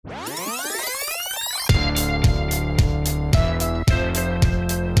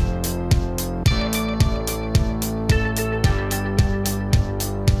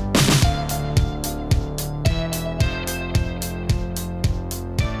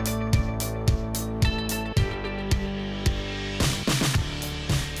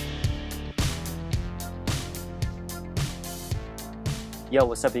Yo,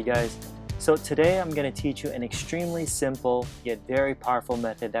 what's up, you guys? So today I'm going to teach you an extremely simple yet very powerful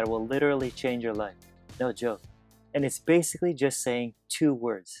method that will literally change your life. No joke. And it's basically just saying 2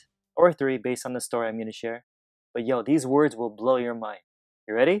 words, or 3 based on the story I'm going to share. But yo, these words will blow your mind.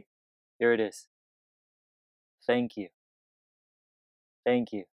 You ready? Here it is. Thank you.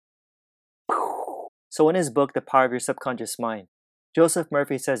 Thank you. So in his book, The Power of Your Subconscious Mind, Joseph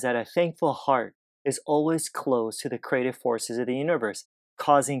Murphy says that a thankful heart is always close to the creative forces of the universe,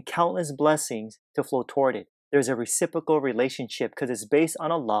 causing countless blessings to flow toward it. There's a reciprocal relationship because it's based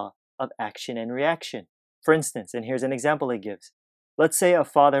on a law of action and reaction. For instance, and here's an example he gives. Let's say a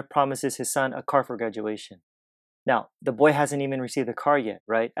father promises his son a car for graduation. Now, the boy hasn't even received the car yet,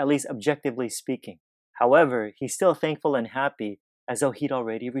 right? At least objectively speaking. However, he's still thankful and happy as though he'd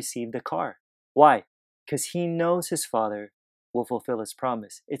already received the car. Why? Because he knows his father will fulfill his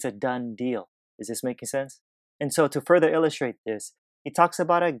promise. It's a done deal. Is this making sense? And so to further illustrate this, he talks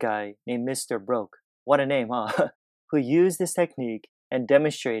about a guy named Mr. Broke. What a name, huh? Who used this technique and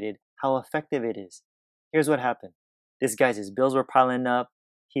demonstrated how effective it is. Here's what happened. This guy's bills were piling up.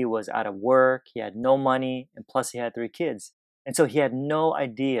 He was out of work. He had no money. And plus he had 3 kids. And so he had no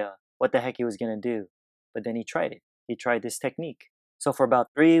idea what the heck he was going to do. But then he tried it. He tried this technique. So for about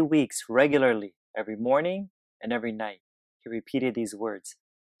 3 weeks, regularly, every morning and every night, he repeated these words.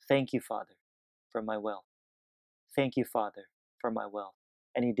 Thank you, Father, for my wealth. Thank you, Father, for my wealth.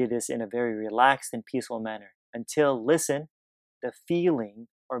 And he did this in a very relaxed and peaceful manner until, listen, the feeling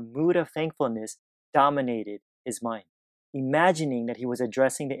or mood of thankfulness dominated his mind, imagining that he was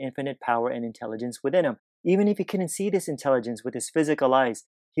addressing the infinite power and intelligence within him. Even if he couldn't see this intelligence with his physical eyes,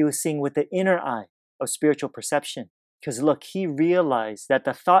 he was seeing with the inner eye of spiritual perception. Because look, he realized that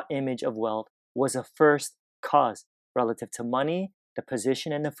the thought image of wealth was a first cause relative to money, the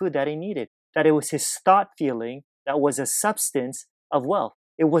position, and the food that he needed. That it was his thought feeling that was a substance of wealth.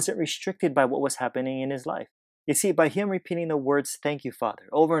 It wasn't restricted by what was happening in his life. You see, by him repeating the words, thank you, Father,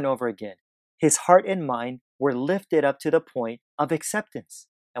 over and over again, his heart and mind were lifted up to the point of acceptance.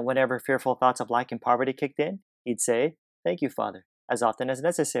 And whenever fearful thoughts of lack and poverty kicked in, he'd say, thank you, Father, as often as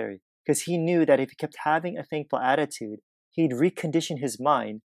necessary. Because he knew that if he kept having a thankful attitude, he'd recondition his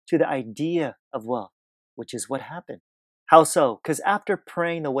mind to the idea of wealth, which is what happened. How so? Because after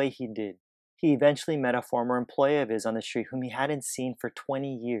praying the way he did, he eventually met a former employee of his on the street whom he hadn't seen for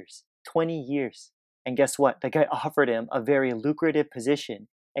 20 years. 20 years. And guess what? The guy offered him a very lucrative position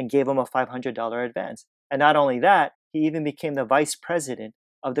and gave him a $500 advance. And not only that, he even became the vice president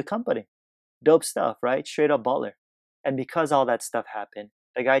of the company. Dope stuff, right? Straight up baller. And because all that stuff happened,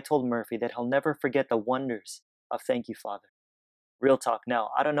 the guy told Murphy that he'll never forget the wonders of thank you, Father. Real talk now,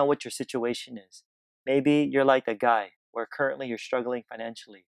 I don't know what your situation is. Maybe you're like the guy where currently you're struggling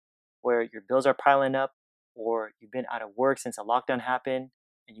financially, where your bills are piling up, or you've been out of work since the lockdown happened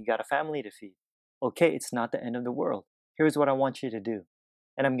and you got a family to feed. Okay, it's not the end of the world. Here's what I want you to do.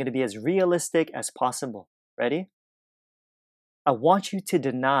 And I'm going to be as realistic as possible. Ready? I want you to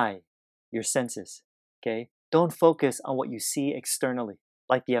deny your senses, okay? Don't focus on what you see externally,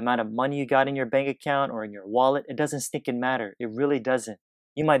 like the amount of money you got in your bank account or in your wallet. It doesn't stinking matter. It really doesn't.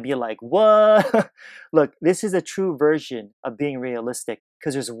 You might be like, what? Look, this is a true version of being realistic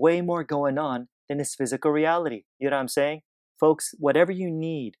because there's way more going on than this physical reality. You know what I'm saying? Folks, whatever you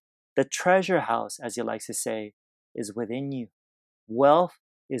need, the treasure house, as he likes to say, is within you. Wealth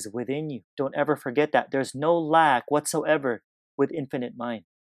is within you. Don't ever forget that. There's no lack whatsoever with infinite mind.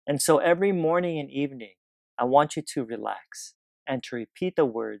 And so every morning and evening, I want you to relax and to repeat the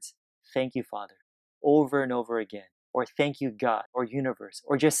words, thank you, Father, over and over again. Or thank you, God, or universe,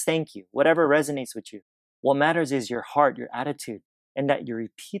 or just thank you, whatever resonates with you. What matters is your heart, your attitude, and that you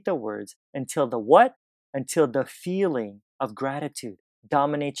repeat the words until the what? Until the feeling of gratitude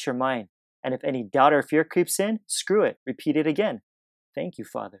dominates your mind. And if any doubt or fear creeps in, screw it. Repeat it again. Thank you,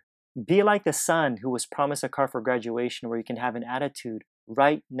 Father. Be like the son who was promised a car for graduation where you can have an attitude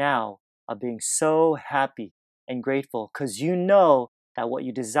right now of being so happy and grateful because you know that what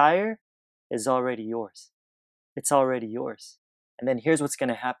you desire is already yours. It's already yours. And then here's what's going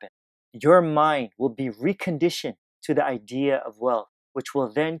to happen. Your mind will be reconditioned to the idea of wealth, which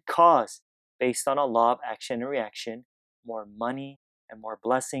will then cause, based on a law of action and reaction, more money and more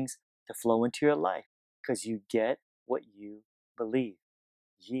blessings to flow into your life because you get what you believe.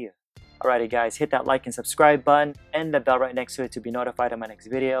 Yeah. Alrighty guys, hit that like and subscribe button and the bell right next to it to be notified of my next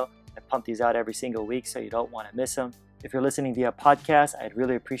video. I pump these out every single week so you don't want to miss them. If you're listening via podcast, I'd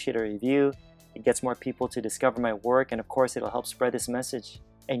really appreciate a review. It gets more people to discover my work, and of course, it'll help spread this message.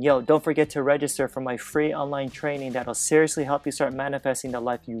 And yo, don't forget to register for my free online training that'll seriously help you start manifesting the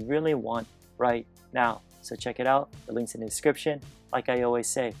life you really want right now. So check it out. The link's in the description. Like I always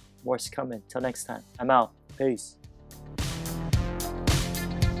say, more's coming. Till next time, I'm out. Peace.